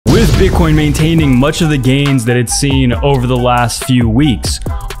Bitcoin maintaining much of the gains that it's seen over the last few weeks,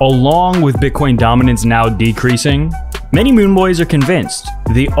 along with Bitcoin dominance now decreasing. Many moon boys are convinced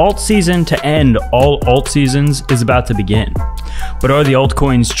the alt season to end all alt seasons is about to begin. But are the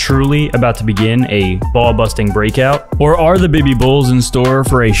altcoins truly about to begin a ball-busting breakout? Or are the baby bulls in store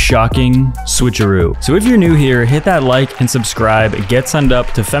for a shocking switcheroo? So if you're new here, hit that like and subscribe. Get signed up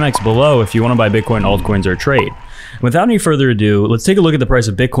to Femex below if you want to buy Bitcoin, altcoins, or trade. Without any further ado, let's take a look at the price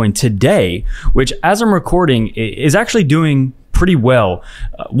of Bitcoin today, which as I'm recording is actually doing pretty well.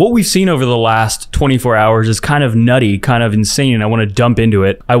 What we've seen over the last 24 hours is kind of nutty, kind of insane, and I want to dump into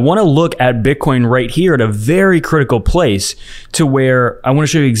it. I want to look at Bitcoin right here at a very critical place to where I want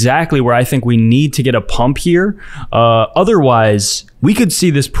to show you exactly where I think we need to get a pump here. Otherwise, we could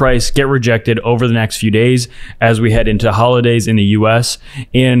see this price get rejected over the next few days as we head into holidays in the US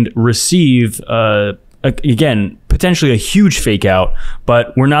and receive again, potentially a huge fake out,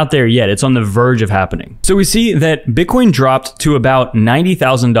 but we're not there yet. It's on the verge of happening. So we see that Bitcoin dropped to about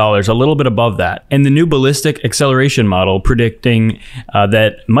 $90,000, a little bit above that. And the new ballistic acceleration model predicting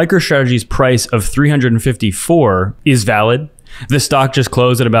that MicroStrategy's price of $354 is valid. The stock just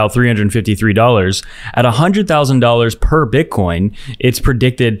closed at about $353. At $100,000 per Bitcoin, it's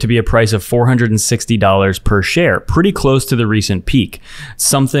predicted to be a price of $460 per share, pretty close to the recent peak.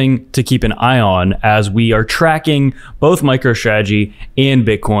 Something to keep an eye on as we are tracking both MicroStrategy and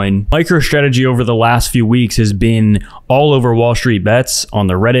Bitcoin. MicroStrategy over the last few weeks has been all over Wall Street Bets on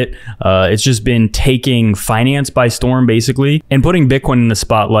the Reddit. It's just been taking finance by storm, basically, and putting Bitcoin in the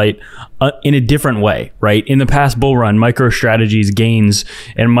spotlight in a different way, right? In the past bull run, MicroStrategy's gains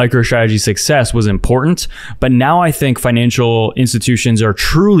and MicroStrategy's success was important, but now I think financial institutions are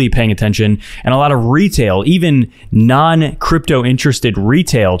truly paying attention, and a lot of retail, even non-crypto interested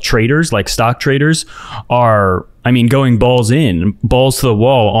retail traders like stock traders are, going balls in, balls to the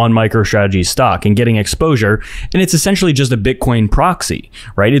wall on MicroStrategy's stock and getting exposure. And it's essentially just a Bitcoin proxy,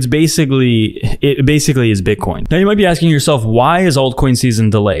 right? It basically is Bitcoin. Now you might be asking yourself, why is altcoin season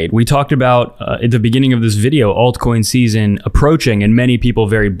delayed? We talked about at the beginning of this video, altcoin season approaching and many people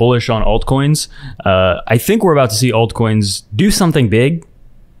very bullish on altcoins. I think we're about to see altcoins do something big,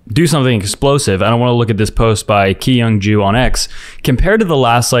 do something explosive. I don't want to look at this post by Ki Young Ju on X. Compared to the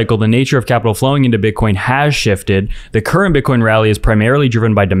last cycle, the nature of capital flowing into Bitcoin has shifted. The current Bitcoin rally is primarily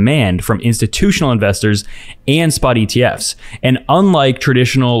driven by demand from institutional investors and spot ETFs. And unlike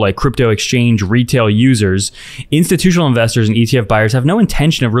traditional like crypto exchange retail users, institutional investors and ETF buyers have no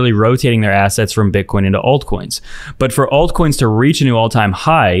intention of really rotating their assets from Bitcoin into altcoins. But for altcoins to reach a new all-time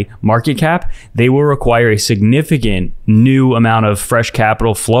high market cap, they will require a significant new amount of fresh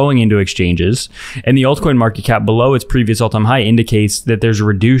capital flowing into exchanges, and the altcoin market cap below its previous all-time high indicates that there's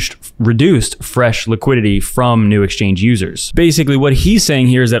reduced fresh liquidity from new exchange users. Basically, what he's saying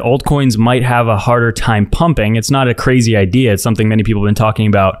here is that altcoins might have a harder time pumping. It's not a crazy idea. It's something many people have been talking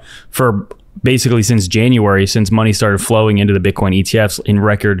about for basically since January, since money started flowing into the Bitcoin ETFs in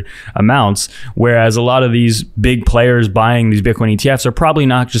record amounts, whereas a lot of these big players buying these Bitcoin ETFs are probably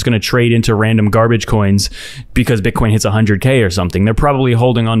not just going to trade into random garbage coins because Bitcoin hits 100K or something. They're probably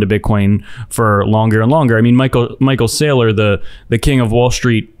holding on to Bitcoin for longer and longer. I mean, Michael Saylor, the king of Wall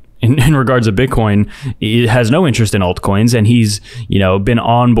Street in regards to Bitcoin, he has no interest in altcoins, and he's been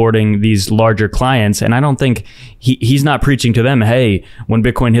onboarding these larger clients, and I don't think he's not preaching to them, hey, when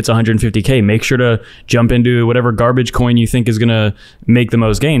Bitcoin hits 150K, make sure to jump into whatever garbage coin you think is going to make the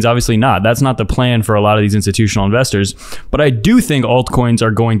most gains. Obviously not. That's not the plan for a lot of these institutional investors, but I do think altcoins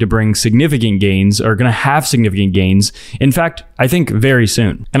are going to bring significant gains, are going to have significant gains. In fact, I think very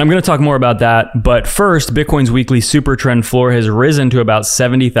soon. And I'm going to talk more about that, but first, Bitcoin's weekly super trend floor has risen to about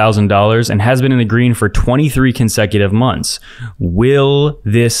 $70,000 and has been in the green for 23 consecutive months. Will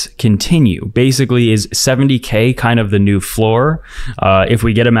this continue? Basically, is 70K kind of the new floor? If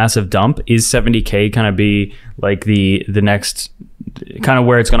we get a massive dump, is 70K kind of be like the next kind of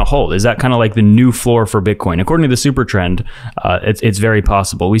where it's going to hold? Is that kind of like the new floor for Bitcoin? According to the super trend, it's very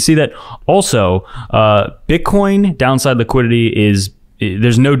possible. We see that also Bitcoin downside liquidity is,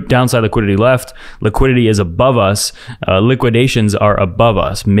 there's no downside liquidity left. Liquidity is above us. Liquidations are above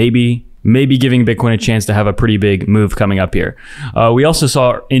us. Maybe giving Bitcoin a chance to have a pretty big move coming up here. We also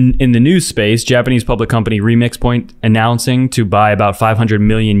saw in the news space, Japanese public company Remix Point announcing to buy about 500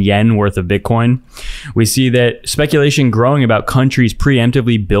 million yen worth of Bitcoin. We see that speculation growing about countries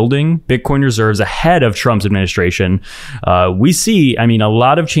preemptively building Bitcoin reserves ahead of Trump's administration. We see, a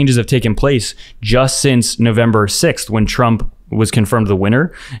lot of changes have taken place just since November 6th when Trump was confirmed the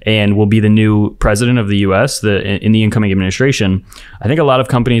winner and will be the new president of the U.S. in the incoming administration, I think a lot of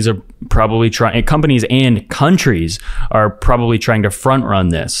companies are probably companies and countries are probably trying to front run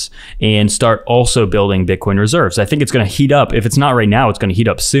this and start also building Bitcoin reserves. I think it's going to heat up. If it's not right now, it's going to heat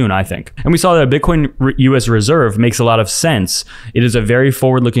up soon, I think. And we saw that a Bitcoin US reserve makes a lot of sense. It is a very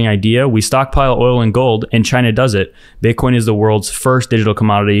forward-looking idea. We stockpile oil and gold, and China does it. Bitcoin is the world's first digital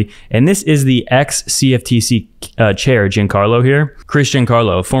commodity, and this is the ex-CFTC chair, Giancarlo here. Chris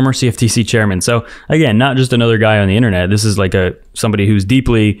Giancarlo, former CFTC chairman. So again, not just another guy on the internet. This is like somebody who's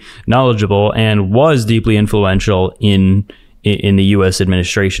deeply knowledgeable and was deeply influential in the US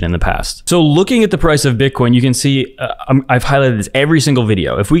administration in the past. So looking at the price of Bitcoin, you can see I've highlighted this every single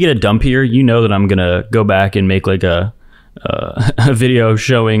video. If we get a dump here, you know that I'm gonna go back and make like a video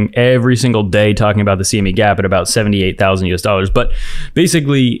showing every single day talking about the CME gap at about 78,000 US dollars. But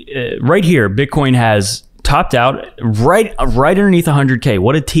basically right here, Bitcoin has topped out right underneath 100K.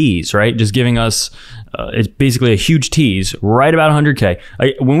 What a tease, right? Just giving us, it's basically a huge tease right about 100K.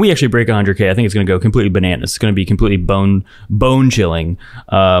 When we actually break 100K, I think it's going to go completely bananas. It's going to be completely bone chilling.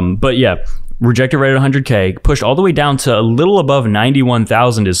 But yeah, rejected right at 100K, pushed all the way down to a little above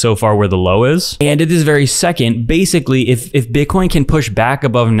 91,000 is so far where the low is. And at this very second, basically, if Bitcoin can push back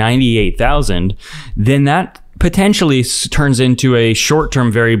above 98,000, then that potentially turns into a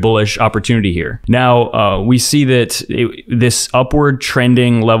short-term very bullish opportunity here. Now, we see that this upward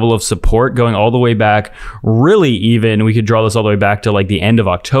trending level of support going all the way back, really even, we could draw this all the way back to like the end of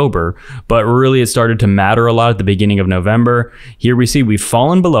October, but really it started to matter a lot at the beginning of November. Here we see we've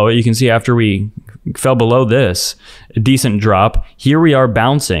fallen below it. You can see after we fell below this, a decent drop. Here we are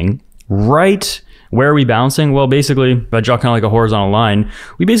bouncing right. Where are we bouncing? Well, basically, if I draw kind of like a horizontal line,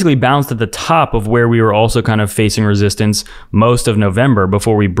 we basically bounced at the top of where we were also kind of facing resistance most of November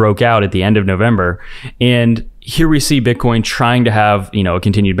before we broke out at the end of November. And here we see Bitcoin trying to have, a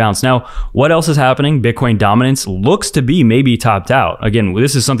continued bounce. Now, what else is happening? Bitcoin dominance looks to be maybe topped out. Again,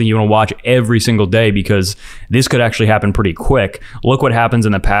 this is something you want to watch every single day because this could actually happen pretty quick. Look what happens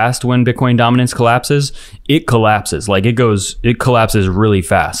in the past when Bitcoin dominance collapses. It collapses. Like it collapses really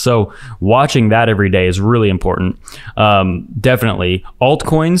fast. So watching that every day is really important. Definitely.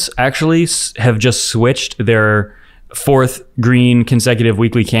 Altcoins actually have just switched their fourth green consecutive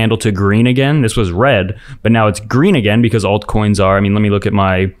weekly candle to green again. This was red, but now it's green again because altcoins are, let me look at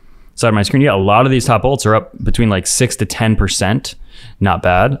my side of my screen. Yeah, a lot of these top alts are up between like 6 to 10%. Not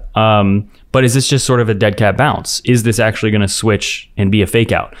bad. But is this just sort of a dead cat bounce? Is this actually going to switch and be a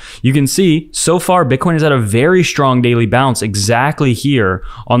fake out? You can see so far Bitcoin has had a very strong daily bounce exactly here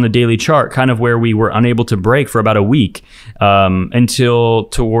on the daily chart, kind of where we were unable to break for about a week until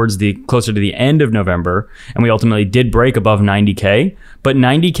towards closer to the end of November. And we ultimately did break above 90K. But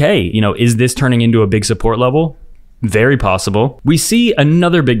 90K, is this turning into a big support level? Very possible. We see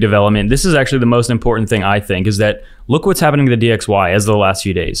another big development. This is actually the most important thing, I think, is that look what's happening to the DXY as of the last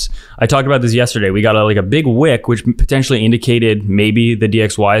few days. I talked about this yesterday. We got a big wick, which potentially indicated maybe the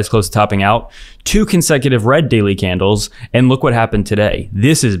DXY is close to topping out. 2 consecutive red daily candles, and look what happened today.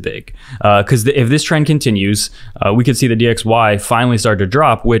 This is big because if this trend continues, we could see the DXY finally start to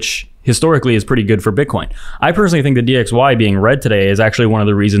drop, which historically is pretty good for Bitcoin. I personally think the DXY being red today is actually one of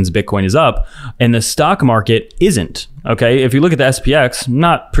the reasons Bitcoin is up and the stock market isn't. Okay, if you look at the SPX,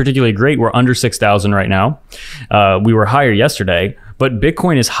 not particularly great. We're under 6,000 right now. We were higher yesterday, but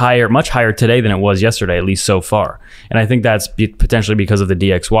Bitcoin is higher, much higher today than it was yesterday, at least so far. And I think that's potentially because of the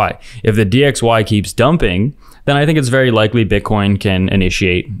DXY. If the DXY keeps dumping, then I think it's very likely Bitcoin can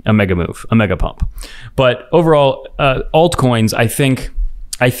initiate a mega move, a mega pump. But overall, altcoins, I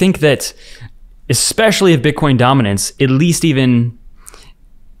think that especially if Bitcoin dominance, at least even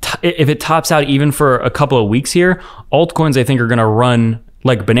if it tops out even for a couple of weeks here, altcoins I think are going to run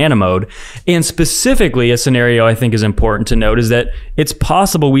like Bananamode. And specifically, a scenario I think is important to note is that it's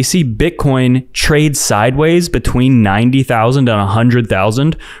possible we see Bitcoin trade sideways between 90,000 and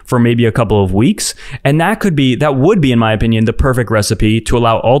 100,000 for maybe a couple of weeks. And that would be, in my opinion, the perfect recipe to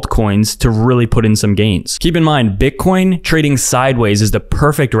allow altcoins to really put in some gains. Keep in mind, Bitcoin trading sideways is the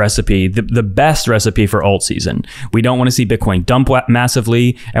perfect recipe, the best recipe for alt season. We don't want to see Bitcoin dump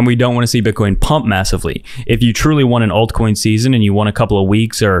massively, and we don't want to see Bitcoin pump massively. If you truly want an altcoin season and you want a couple of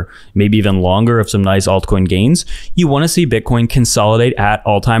weeks or maybe even longer of some nice altcoin gains, you want to see Bitcoin consolidate at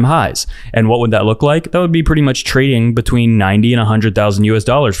all-time highs. And what would that look like? That would be pretty much trading between 90 and 100,000 US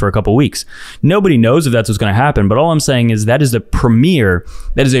dollars for a couple weeks. Nobody knows if that's what's going to happen, but all I'm saying is that is the premier,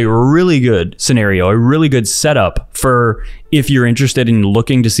 that is a really good scenario, a really good setup for if you're interested in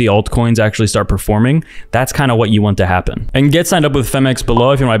looking to see altcoins actually start performing, that's kind of what you want to happen. And get signed up with Femex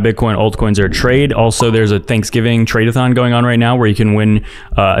below if you want to buy Bitcoin, altcoins, or trade. Also, there's a Thanksgiving trade-a-thon going on right now where you can win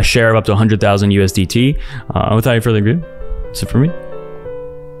a share of up to 100,000 USDT. Without any further ado, that's it for me.